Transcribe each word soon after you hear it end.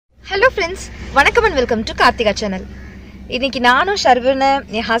Hello friends, வணக்கம் and welcome to Karthikhachannel. இன்னைக்கு நானும் ஷர்வின்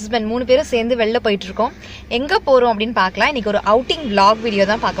என் ஹஸ்பண்ட் 3 பேரும் சேர்ந்து வெளில போயிட்டு இருக்கோம். எங்க போறோம் அப்படினு பார்க்கலாம். இன்னைக்கு ஒரு அவுட்டிங் vlog வீடியோ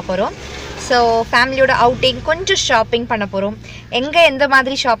தான் பார்க்க போறோம். சோ ஃபேமிலியோட அவுட்டிங் கொஞ்சம் ஷாப்பிங் பண்ண போறோம். எங்க எந்த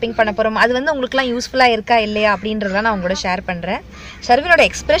மாதிரி ஷாப்பிங் பண்ண போறோம் அது வந்து உங்களுக்குலாம் யூஸ்ஃபுல்லா இருக்கா இல்லையா அப்படின்றத நான் உங்களோட ஷேர் பண்றேன். ஷர்வினோட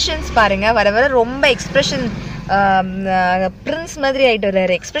எக்ஸ்பிரஷன்ஸ் பாருங்க. வர ரொம்ப எக்ஸ்பிரஷன் பிரின்ஸ் மாதிரி ஆயிட்டு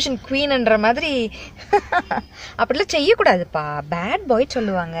வர்றாரு. எக்ஸ்பிரஷன் குவீன்ன்ற மாதிரி. அப்படிலாம் செய்யக்கூடாதுப்பா, பேட் பாய்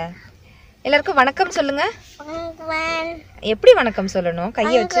சொல்லுவாங்க. எல்லாருக்கும் வணக்கம் சொல்லுங்க. எப்படி வணக்கம் சொல்லணும்?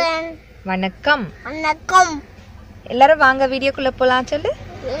 கையை வச்சு வணக்கம். வணக்கம். எல்லாரும் வாங்க வீடியோக்குள்ள போலாம். சொல்லு.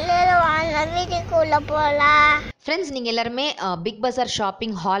 ஃப்ரெண்ட்ஸ், நீங்கள் எல்லாருமே பிக் பஸார்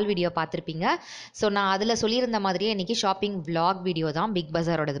ஷாப்பிங் ஹால் வீடியோ பார்த்துருப்பீங்க. ஸோ நான் அதில் சொல்லியிருந்த மாதிரியே இன்றைக்கி ஷாப்பிங் vlog வீடியோ தான் பிக்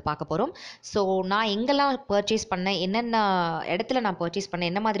பஸாரோடது பார்க்க போகிறோம். ஸோ நான் எங்கெல்லாம் பர்ச்சேஸ் பண்ணேன், என்னென்ன இடத்துல நான் பர்ச்சேஸ்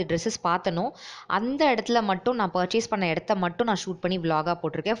பண்ணேன், என்ன மாதிரி ட்ரெஸ்ஸஸ் பார்த்தனோ அந்த இடத்துல மட்டும் நான் பர்ச்சேஸ் பண்ண இடத்த மட்டும் நான் ஷூட் பண்ணி vlog-ஆ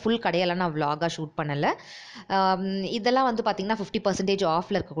போட்டிருக்கேன். ஃபுல் கடையெல்லாம் நான் vlog-ஆ ஷூட் பண்ணலை. இதெல்லாம் வந்து பார்த்திங்கன்னா 50%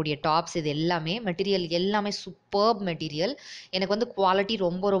 ஆஃபில் இருக்கக்கூடிய டாப்ஸ். இது எல்லாமே மெட்டீரியல் எல்லாமே சூப்பர்ப் மெட்டீரியல். எனக்கு வந்து குவாலிட்டி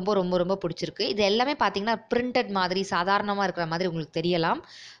ரொம்ப ரொம்ப ரொம்ப ரொம்ப பிடிச்சிருக்கு. இது எல்லாமே பார்த்தீங்கன்னா பிரிண்டட் மாதிரி சாதாரணமாக இருக்கிற மாதிரி உங்களுக்கு தெரியலாம்.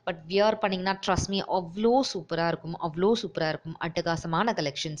 பட் வியர் பண்ணிங்கன்னா ட்ரஸ்ட் மீ அவ்வளோ சூப்பராக இருக்கும், அவ்வளோ சூப்பராக இருக்கும். அட்டகாசமான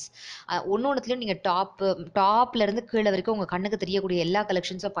கலெக்ஷன்ஸ். ஒன்றுத்துலேயும் நீங்கள் டாப்லேருந்து கீழே வரைக்கும் உங்கள் கண்ணுக்கு தெரியக்கூடிய எல்லா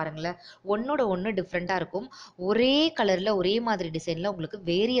கலெக்ஷன்ஸும் பாருங்களேன். ஒன்றோட ஒன்று டிஃப்ரெண்ட்டாக இருக்கும். ஒரே கலரில் ஒரே மாதிரி டிசைனில் உங்களுக்கு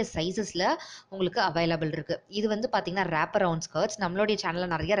வேரியஸ் சைஸஸில் உங்களுக்கு அவைலபிள் இருக்குது. இது வந்து பார்த்தீங்கன்னா ரேப் அரவுண்ட் ஸ்கர்ட்ஸ். நம்மளுடைய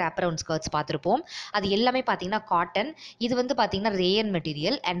சேனலில் நிறைய ரேப் அரவுண்ட் ஸ்கர்ட்ஸ் பார்த்துருப்போம். அது எல்லாமே பார்த்தீங்கன்னா காட்டன். இது வந்து பார்த்தீங்கன்னா ரேயன்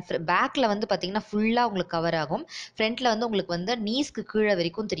மெட்டீரியல். அண்ட் பேக்கில் வந்து பார்த்தீங்கன்னா ஃபுல்லாக உங்களுக்கு கவர் ஆகும். ஃப்ரண்ட்டில் வந்து உங்களுக்கு வந்து நீஸ்க்கு கீழே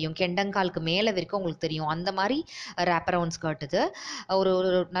வரைக்கும் தெரியும், கெண்டங்காலுக்கு மேலே வரைக்கும் உங்களுக்கு தெரியும். அந்த மாதிரி ரேப் அரவுண்ட் ஸ்கர்ட். இது ஒரு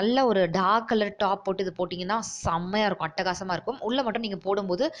நல்ல ஒரு டார்க் கலர் டாப் போட்டு இது போட்டிங்கன்னா செம்மையாக இருக்கும், அட்டகாசமாக இருக்கும். உள்ளே மட்டும் நீங்கள்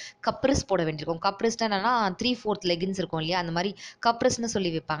போடும்போது கப்ரிஸ் போட வேண்டியிருக்கும். கப்ரிஸ்னா என்னன்னா 3/4 லெகின்ஸ் இருக்கும் இல்லையா, அந்த மாதிரி கப்ரிஸ்ன்னு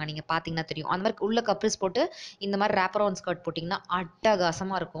சொல்லி வைப்பாங்க. நீங்கள் பார்த்தீங்கன்னா தெரியும். அந்த மாதிரி உள்ள கப்ரிஸ் போட்டு இந்த மாதிரி ரேப் அரவுண்ட் ஸ்கர்ட் போட்டிங்கன்னா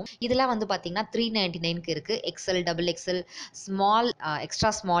அட்டகாசமாக இருக்கும். இதெல்லாம் வந்து பார்த்தீங்கன்னா 399க்கு இருக்குது. XL, double XL, small,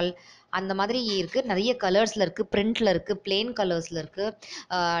 extra small அந்த மாதிரி இருக்குது. நிறைய கலர்ஸில் இருக்குது, பிரிண்டில் இருக்குது, பிளெயின் கலர்ஸில் இருக்குது.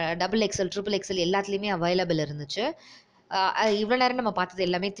 டபுள் எக்ஸல், ட்ரிபிள் எக்ஸல் எல்லாத்துலேயுமே அவைலபிள் இருந்துச்சு. இவ்வளோ நேரம் நம்ம பார்த்தது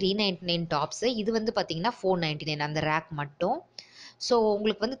எல்லாமே 399 டாப்ஸு. இது வந்து பார்த்தீங்கன்னா 499 அந்த ரேக் மட்டும். ஸோ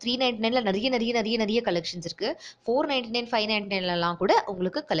உங்களுக்கு வந்து 399ல் நிறைய நிறைய நிறைய நிறைய கலெக்ஷன்ஸ் இருக்குது. 499, 599லலாம் கூட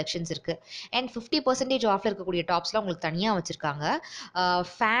உங்களுக்கு கலெக்ஷன்ஸ் இருக்குது. அண்ட் 50% ஆஃபில் இருக்கக்கூடிய டாப்ஸ்லாம் உங்களுக்கு தனியாக வச்சுருக்காங்க.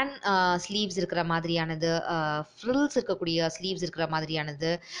 ஃபேன் ஸ்லீவ்ஸ் இருக்கிற மாதிரியானது, ஃப்ரில்ஸ் இருக்கக்கூடிய ஸ்லீவ்ஸ் இருக்கிற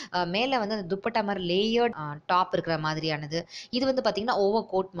மாதிரியானது, மேலே வந்து அந்த துப்பட்டா மாதிரி லேயர்ட் டாப் இருக்கிற மாதிரியானது. இது வந்து பார்த்திங்கன்னா ஓவர்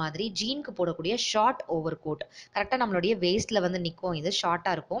கோட் மாதிரி, ஜீனுக்கு போடக்கூடிய ஷார்ட் ஓவர் கோட். கரெக்டாக நம்மளுடைய வேஸ்ட்டில் வந்து நிற்கும். இது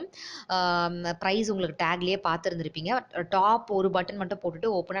ஷார்ட்டாக இருக்கும். ப்ரைஸ் உங்களுக்கு டேக்லேயே பார்த்துருந்துருப்பீங்க. டாப் ஒரு பட்டன் மட்டும் போட்டுட்டு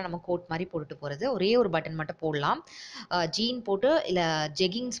ஓப்பனாக நம்ம கோட் மாதிரி போட்டுட்டு போகிறது. ஒரே ஒரு பட்டன் மட்டும் போடலாம். ஜீன் போட்டு இல்லை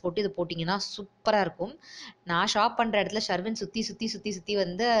ஜெகிங்ஸ் போட்டு இது போட்டிங்கன்னா சூப்பராக இருக்கும். நான் ஷாப் பண்ணுற இடத்துல ஷர்வின் சுற்றி சுற்றி சுற்றி சுற்றி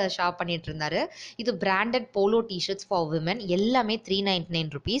வந்து ஷாப் பண்ணிட்டு இருந்தாரு. இது branded polo T-shirts for women. எல்லாமே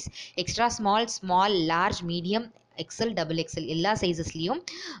 399 rupees. Extra small, small, large, medium, XL, double XL எல்லா சைஸஸ்லையும்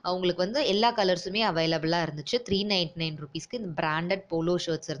உங்களுக்கு வந்து எல்லா கலர்ஸுமே அவைலபிளாக இருந்துச்சு. 399 ருபீஸ்க்கு இந்த பிராண்டட் போலோ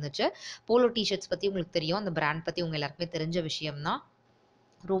ஷர்ட்ஸ் இருந்துச்சு. போலோ டிஷர்ட்ஸ் பற்றி உங்களுக்கு தெரியும், அந்த பிராண்ட் பற்றி உங்கள் எல்லாருக்குமே தெரிஞ்ச விஷயம்தான்.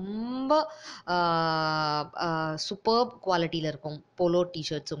 ரொம்ப சூப்பர்ப் குவாலிட்டியில் இருக்கும் போலோ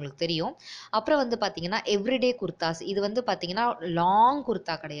டிஷர்ட்ஸ், உங்களுக்கு தெரியும். அப்புறம் வந்து பார்த்தீங்கன்னா எவ்ரிடே குர்தாஸ். இது வந்து பார்த்தீங்கன்னா லாங்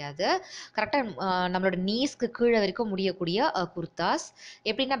குர்தா கிடையாது, கரெக்டாக நம்மளோட நீஸ்க்கு கீழே வரைக்கும் முடியக்கூடிய குர்தாஸ்.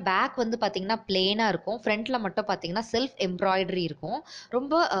 எப்படின்னா பேக் வந்து பார்த்தீங்கன்னா பிளெயினாக இருக்கும், ஃப்ரண்ட்டில் மட்டும் பார்த்தீங்கன்னா செல்ஃப் எம்ப்ராய்டரி இருக்கும்.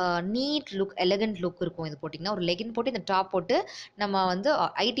 ரொம்ப நீட் லுக், எலகண்ட் லுக் இருக்கும். இது போட்டிங்கன்னா ஒரு லெகின் போட்டு இந்த டாப் போட்டு நம்ம வந்து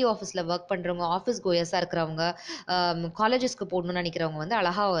ஐடி ஆஃபீஸில் ஒர்க் பண்ணுறவங்க, ஆஃபீஸ் கோயர்ஸாக இருக்கிறவங்க, காலேஜஸ்க்கு போடணும்னு நினைக்கிறவங்க வந்து அழகாக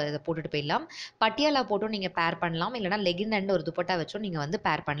இதை போட்டுட்டு போயிடலாம். பட்டியாலா போட்டும் நீங்கள் பேர் பண்ணலாம், இல்லைனா லெகின் அண்ட் ஒரு துப்பட்டா வச்சும் நீங்கள் வந்து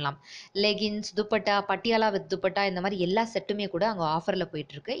பேர் பண்ணலாம். லெகின்ஸ், துப்பட்டா, பட்டியாலா வித் துப்பட்டா இந்த மாதிரி எல்லா செட்டுமே கூட அங்கே ஆஃபரில்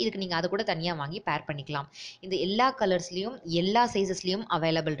போயிட்டுருக்கு. இதுக்கு நீங்கள் அதை கூட தனியாக வாங்கி பேர் பண்ணிக்கலாம். இந்த எல்லா கலர்ஸ்லேயும் எல்லா சைஸஸ்லேயும்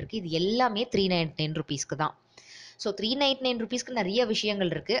அவைலபிள் இருக்குது. இது எல்லாமே 399 ருபீஸ்க்கு தான். ஸோ 399 ருபீஸ்க்கு நிறைய விஷயங்கள்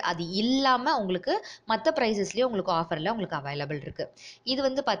இருக்குது. அது இல்லாமல் உங்களுக்கு மற்ற ப்ரைஸஸ்லேயும் உங்களுக்கு ஆஃபரில் உங்களுக்கு அவைலபிள் இருக்குது. இது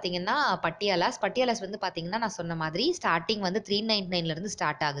வந்து பார்த்தீங்கன்னா பட்டியாலாஸ் வந்து பார்த்தீங்கன்னா நான் சொன்ன மாதிரி ஸ்டார்டிங் வந்து 399லேருந்து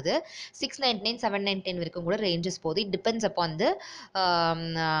ஸ்டார்ட் ஆகுது. 699, 799 வரைக்கும் கூட ரேஞ்சஸ் போகுது. It depends upon the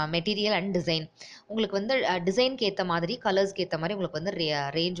material and design. உங்களுக்கு வந்து டிசைனுக்கு ஏற்ற மாதிரி, கலர்ஸ்க்கு ஏற்ற மாதிரி உங்களுக்கு வந்து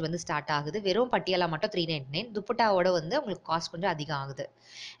ரேஞ்ச் வந்து ஸ்டார்ட் ஆகுது. வெறும் பட்டியாலா மட்டும் 399, துப்பட்டாவோட வந்து உங்களுக்கு காஸ்ட் கொஞ்சம் அதிகம் ஆகுது.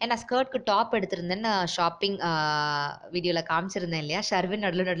 ஏன்னா ஸ்கர்ட்க்கு டாப் எடுத்திருந்தேன்னு ஷாப்பிங் வீடியோவில் காமிச்சிருந்தேன் இல்லையா, ஷர்வின்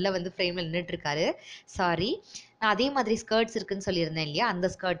நடுவில் வந்து ஃப்ரேமில் நின்றுட்டுருக்காரு. சாரி. நான் அதே மாதிரி ஸ்கர்ட்ஸ் இருக்குன்னு சொல்லியிருந்தேன் இல்லையா, அந்த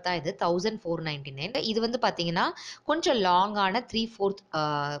ஸ்கர்ட் தான் இது 1499. இது வந்து பார்த்தீங்கன்னா கொஞ்சம் லாங்கான 3/4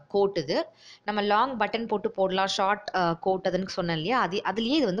 கோட் இது. நம்ம லாங் பட்டன் போட்டு போடலாம், ஷார்ட் கோட் அதுன்னு சொன்னேன் இல்லையா,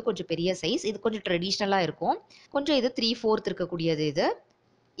 அதுலேயே இது வந்து கொஞ்சம் பெரிய சைஸ். இது கொஞ்சம் ட்ரெடிஷ்னலாக இருக்கும். கொஞ்சம் இது 3/4 இருக்கக்கூடியது இது.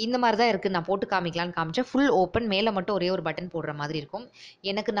 இந்த மாரி தான் இருக்கு. நான் போட்டு காமிக்கலான்னு காமிச்சேன். Full open. மேல மட்டும் ஒரே ஒரு பட்டன் போடுற மாதிரி இருக்கும்.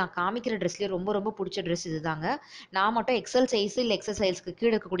 எனக்கு நான் காமிக்கிற ட்ரெஸ்லயே ரொம்ப ரொம்ப புடிச்ச ட்ரெஸ் இதுதாங்க. நான் மட்டும் எக்ஸல் சைஸ் இல்ல எக்ஸல் சைஸ்க்கு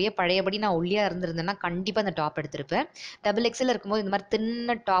கீழ இருக்கக்கூடிய பழையபடி நான் ஒல்லியா இருந்திருந்தேன்னா, கண்டிப்பா இந்த டாப் எடுத்திருப்பேன். டபுள் எக்ஸல் இருக்கும்போது இந்த மாரி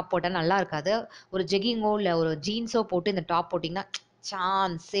தின்ன டாப் போட்டா நல்லா இருக்காது. ஒரு ஜெகிங்கோ இல்ல ஒரு ஜீன்ஸோ போட்டு இந்த டாப் போட்டீங்கன்னா,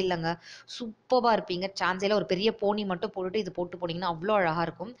 சான்ஸே இல்லங்க. சூப்பர்பா இருப்பீங்க. சான்ஸே இல்ல. ஒரு பெரிய போனி மட்டும் போட்டுட்டு இது போட்டு போனீங்கன்னா, அவ்ளோ அழகா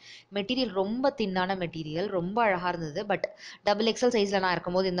இருக்கும். மெட்டீரியல் ரொம்ப தின்னான மெட்டீரியல். ரொம்ப அழகா இருந்தது. பட் டபுள் எக்ஸல் சைஸ்ல நான்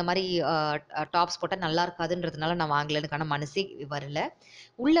இருக்கும்போது இந்த மாரி டாப்ஸ் போட்டா நல்லா இருக்காதுன்றதுனால நான் வாங்கல. எனக்கான மனசே வரல.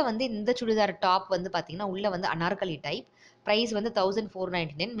 உள்ள வந்து இந்த சுடிதார் டாப் வந்து பார்த்தீங்கன்னா, உள்ள வந்து அனார்கலி டைப். பிரைஸ் வந்து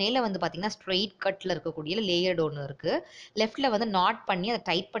 1499. மேல வந்து பார்த்தீங்கன்னா, ஸ்ட்ரெய்ட் கட்ல இருக்கக்கூடிய லேயர்டு ஒண்ணு இருக்கு. லெஃப்ட்ல வந்து நாட் பண்ணி அத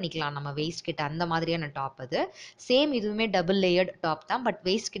டைட் பண்ணிக்கலாம் நம்ம வெயிஸ்ட் கிட்ட. அந்த மாதிரியான டாப் அது. சேம் இதுவுமே டபுள் லேயர்ட் டாப் தான். பட்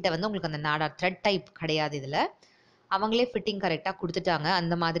வெயிஸ்ட் கிட்ட வந்து உங்களுக்கு அந்த நாடா த்ரெட் டைப் கிடையாது இதுல. அவங்களே ஃபிட்டிங் கரெக்ட்டா குடுத்துட்டாங்க.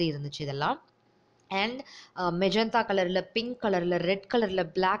 அந்த மாதிரி இருந்துச்சு இதெல்லாம். அண்ட் மெஜந்தா கலர்ல, பிங்க் கலர்ல, ரெட் கலர்ல,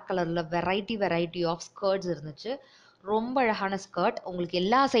 பிளாக் கலர்ல வெரைட்டி ஆஃப் ஸ்கர்ட்ஸ் இருந்துச்சு. ரொம்ப அழகான ஸ்கர்ட். உங்களுக்கு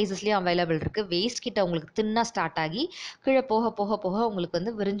எல்லா சைஸஸ்லயும் அவைலபிள் இருக்கு. வேஸ்ட் கிட்ட உங்களுக்கு தின்னா ஸ்டார்ட் ஆகி, கீழ போக உங்களுக்கு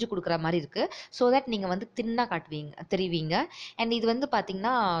வந்து விரிஞ்சு குடுக்குற மாரி இருக்கு. ஸோ தட் நீங்க வந்து தின்னா தெரிவீங்க. அண்ட் இது வந்து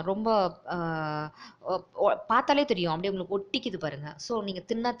பார்த்தீங்கன்னா, ரொம்ப அ ஒ ஒ பார்த்தாலே தெரியும். அப்படியே உங்களுக்கு ஒட்டிக்குது பாருங்க. ஸோ நீங்க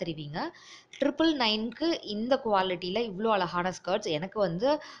தின்னா தெரிவீங்க. 999க்கு இந்த குவாலிட்டில இவ்ளோ அழகான ஸ்கர்ட்ஸ் எனக்கு வந்து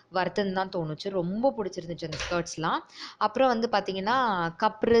வொர்த்துன்னு தான் தோணுச்சு. ரொம்ப புடிச்சிருந்துச்சு அந்த ஸ்கர்ட்ஸ்லாம். அப்புறம் வந்து பார்த்தீங்கன்னா,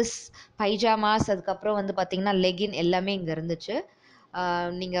 கப்ரிஸ், பைஜாமாஸ், அதுக்கப்புறம் வந்து பார்த்தீங்கன்னா, லெகின் எல்லாமே இங்க இருந்துச்சு.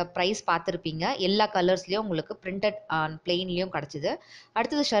 நீங்க பிரைஸ் பார்த்துருப்பீங்க. எல்லா கலர்ஸ்லயும் உங்களுக்கு பிரிண்டட் பிளெயின்லயும் கிடைச்சது.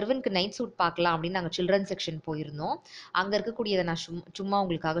 அடுத்தது ஷர்வின்க்கு நைட் சூட் பார்க்கலாம் அப்படின்னு நாங்க சில்ட்ரன் செக்ஷன் போயிருந்தோம். அங்க இருக்கக்கூடியத நான் சும்மா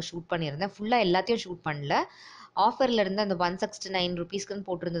உங்களுக்காக ஷூட் பண்ணியிருந்தேன். ஃபுல்லா எல்லாத்தையும் ஷூட் பண்ணல. ஆஃபர்ல இருந்த அந்த 169 ரூபீஸ்க்குன்னு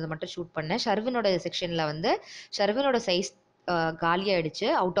போட்டிருந்தத மட்டும் ஷூட் பண்ணேன். ஷர்வினோட செக்ஷன்ல வந்து ஷர்வினோட சைஸ் காலியாயிடுச்சு.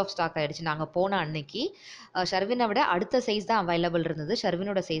 அவுட் ஆஃப் ஸ்டாக் ஆயிடுச்சு. நாங்க போன அன்னைக்கு. ஷர்வின விட அடுத்த சைஸ் தான் அவைலபிள் இருந்தது.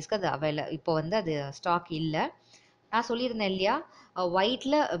 ஷர்வினோட சைஸ்க்கு அது இப்போ வந்து அது ஸ்டாக் இல்ல. நான் சொல்லியிருந்தேன் இல்லையா?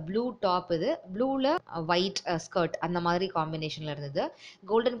 ஒயிட்ல ப்ளூ டாப் இது. ப்ளூல ஒயிட் ஸ்கர்ட் அந்த மாதிரி காம்பினேஷன்ல இருந்தது.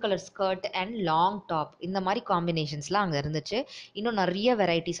 Golden colour skirt and long top இந்த மாரி காம்பினேஷன்ஸ்லாம் அங்க இருந்துச்சு. இன்னும் நெறைய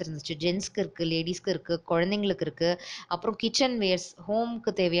வெரைட்டீஸ் இருந்துச்சு. ஜென்ஸ்க்கு இருக்கு, லேடீஸ்க்கு இருக்கு, குழந்தைங்களுக்கு இருக்கு. அப்புறம் கிச்சன் வேர்ஸ்,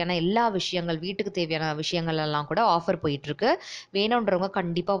 ஹோம்க்கு தேவையான எல்லா விஷயங்கள், வீட்டுக்கு தேவையான விஷயங்கள் எல்லாம் கூட ஆஃபர் போயிட்டுருக்கு. வேணுன்றவங்க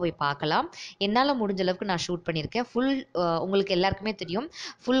கண்டிப்பா போய் பார்க்கலாம். என்னால முடிஞ்ச அளவுக்கு நான் ஷூட் பண்ணியிருக்கேன். உங்களுக்கு எல்லாருக்குமே தெரியும்.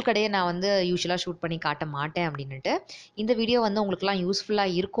 ஃபுல் கடைய நான் வந்து யூசுவலா ஷூட் பண்ணி காட்ட மாட்டேன் அப்படின்னுட்டு. இந்த வீடியோ வந்து உங்களுக்குலாம் யூஸ்ஃபுல்லா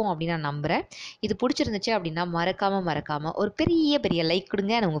இருக்கும் அப்படின்னு நான் நம்புறேன். இது புடிச்சிருந்துச்சு அப்படின்னா மறக்காம ஒரு பெரிய லைக்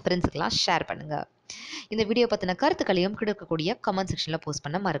குடுங்க. and உங்க ஃப்ரெண்ட்ஸ்க்குலாம் ஷேர் பண்ணுங்க. இந்த வீடியோ பத்தின கருத்துக்களையும் கீழ இருக்கக்கூடிய கமெண்ட் செக்ஷன்ல போஸ்ட்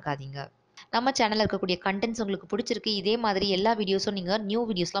பண்ண மறக்காதீங்க. நம்ம சேனல்ல இருக்கக்கூடிய கன்டென்ட்ஸ் உங்களுக்கு பிடிச்சிருக்கு. இதே மாதிரி எல்லா வீடியோஸும் நீங்க நியூ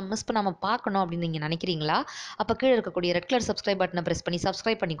வீடியோஸ்லாம் மிஸ் பண்ணாம பார்க்கணும் அப்படின்னு நீங்க நினைக்கிறீங்களா? அப்ப கீழ இருக்கக்கூடிய ரெட் கலர் சப்ஸ்கிரைப் பட்டன பிரஸ் பண்ணி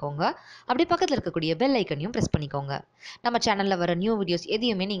சப்ஸ்கிரைப் பண்ணிக்கோங்க. அப்படியே பக்கத்துல இருக்கக்கூடிய பெல் ஐக்கனையும் பிரஸ் பண்ணிக்கோங்க. நம்ம சேனல்ல வர நியூ வீடியோஸ்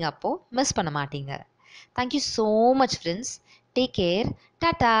எதையுமே நீங்க அப்போ மிஸ் பண்ண மாட்டீங்க. Thank you so much, friends. Take care.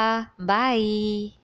 Tata. Bye.